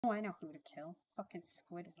Oh, I know who to kill. Fucking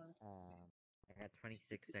Squidward. I got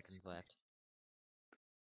 26 seconds left.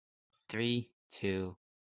 3, 2,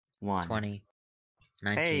 1. 20.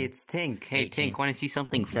 19. Hey, it's Tink. Hey, 18, Tink, want to see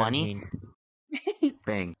something funny? 17.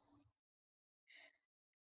 Bang.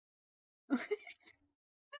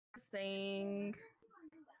 Thing.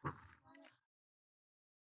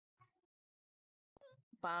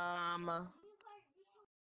 Bomb.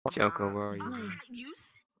 Joko, where are you?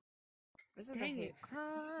 This is Dang a hate it.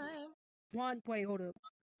 crime. One, wait, hold up.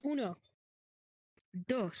 Uno.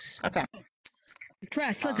 Dos. Okay.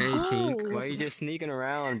 Tres, let's Hey, go! Tink, why are you just sneaking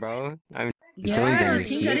around, bro? I mean, Yeah, doing Tink, that is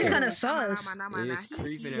sneaking. kind of sus. You're just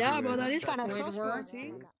creeping Yeah, everywhere. bro, that is That's kind of suspect sus, as bro, fuck,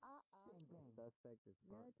 Tink. dude. Suspect as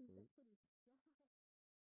fuck, dude.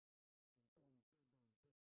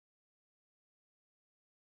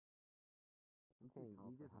 Okay,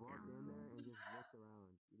 you just walked in there and just looked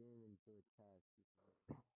around. You didn't even do a test.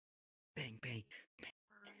 Bang, bang,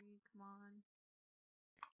 Hurry, come on.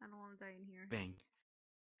 I don't want to die in here. bang.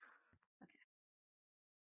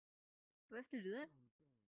 Do I have to do that?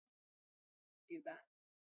 Do that.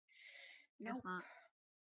 Guess Nope. not.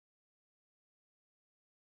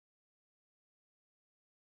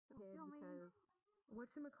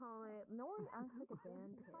 Whatchamacallit? No one acts like a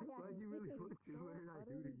band kid. Why'd you really put to? What did I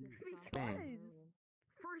do to you? Bang.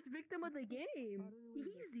 First victim of the game.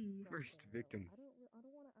 Easy. First victim.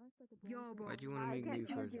 Yo, bro. Why do you want to make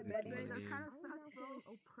me first victim of the game?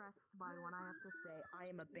 Oppressed by when I have to say I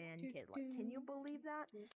am a band kid. Like, can you believe that?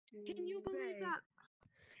 Can you believe that?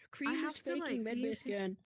 Cream is have to, faking like, medbase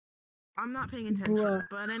again. I'm not paying attention. Bruh.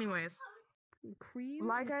 But anyways, Cream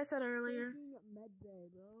like is I said earlier,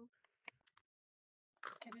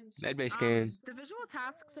 Get in. Medbase game. the visual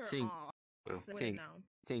tasks are Tink. off. Oh, Wait, Tink. no.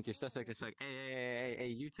 Tink, your suspect is like,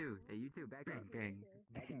 hey, you too. Hey, you too. Bang, bang, bang.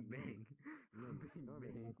 Bang, bang.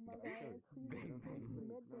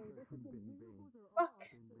 Fuck.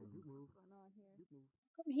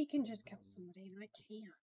 He can just kill somebody and I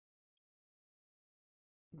can't.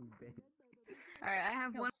 Alright, I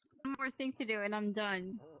have one more thing to do and I'm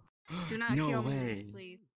done. Do not No kill way. me,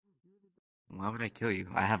 please. Why would I kill you?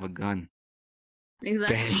 I have a gun.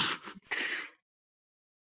 Exactly. Bang.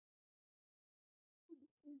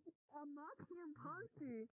 I'm not being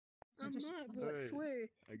pussy. So I'm just- not, but I swear.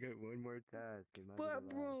 I got one more task. But bro,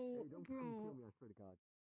 bro,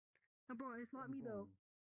 bro, it's not me though.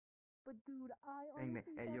 But dude,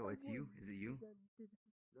 Hey, yo, it's you? Is it you?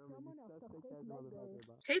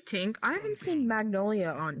 Hey Tink, I haven't seen Magnolia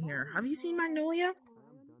on here. Have you seen Magnolia?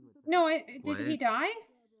 No, did What? he die?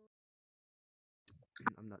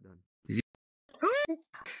 I'm not done.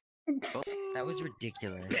 That was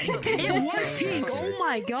ridiculous. It was Tink. Oh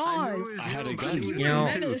my god. I had a gun. You know,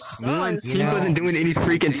 That is One, sus. Tink wasn't doing any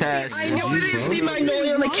freaking tasks. I know I didn't see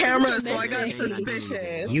Magnolia on the camera, so I got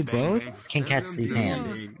suspicious. you both can catch these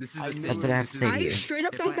hands. This That's what I have to say to I you. straight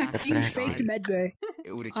up thought that That's Tink what I faked thought. medbay.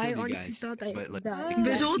 It would have I killed you honestly guys. thought that. But, like, that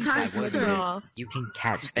Visual that tasks Tink are faked off. You can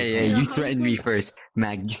catch these Hey, hands. you threatened me first.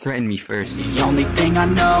 Mag, you threatened me first. The only thing I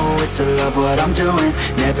know is to love what I'm doing.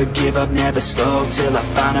 Never give up, never slow, till I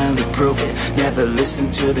finally prove it. Never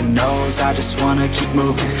listen to the no's, I just wanna keep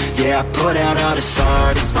moving. Yeah, I put out all this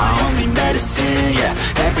art, it's my only medicine. Yeah,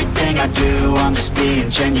 everything I do, I'm just being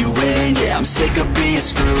genuine. Yeah, I'm sick of being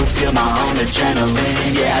screwed, feel my own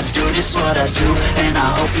adrenaline. Yeah, I do just what I do, and I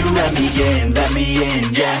hope you let me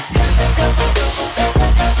in, yeah.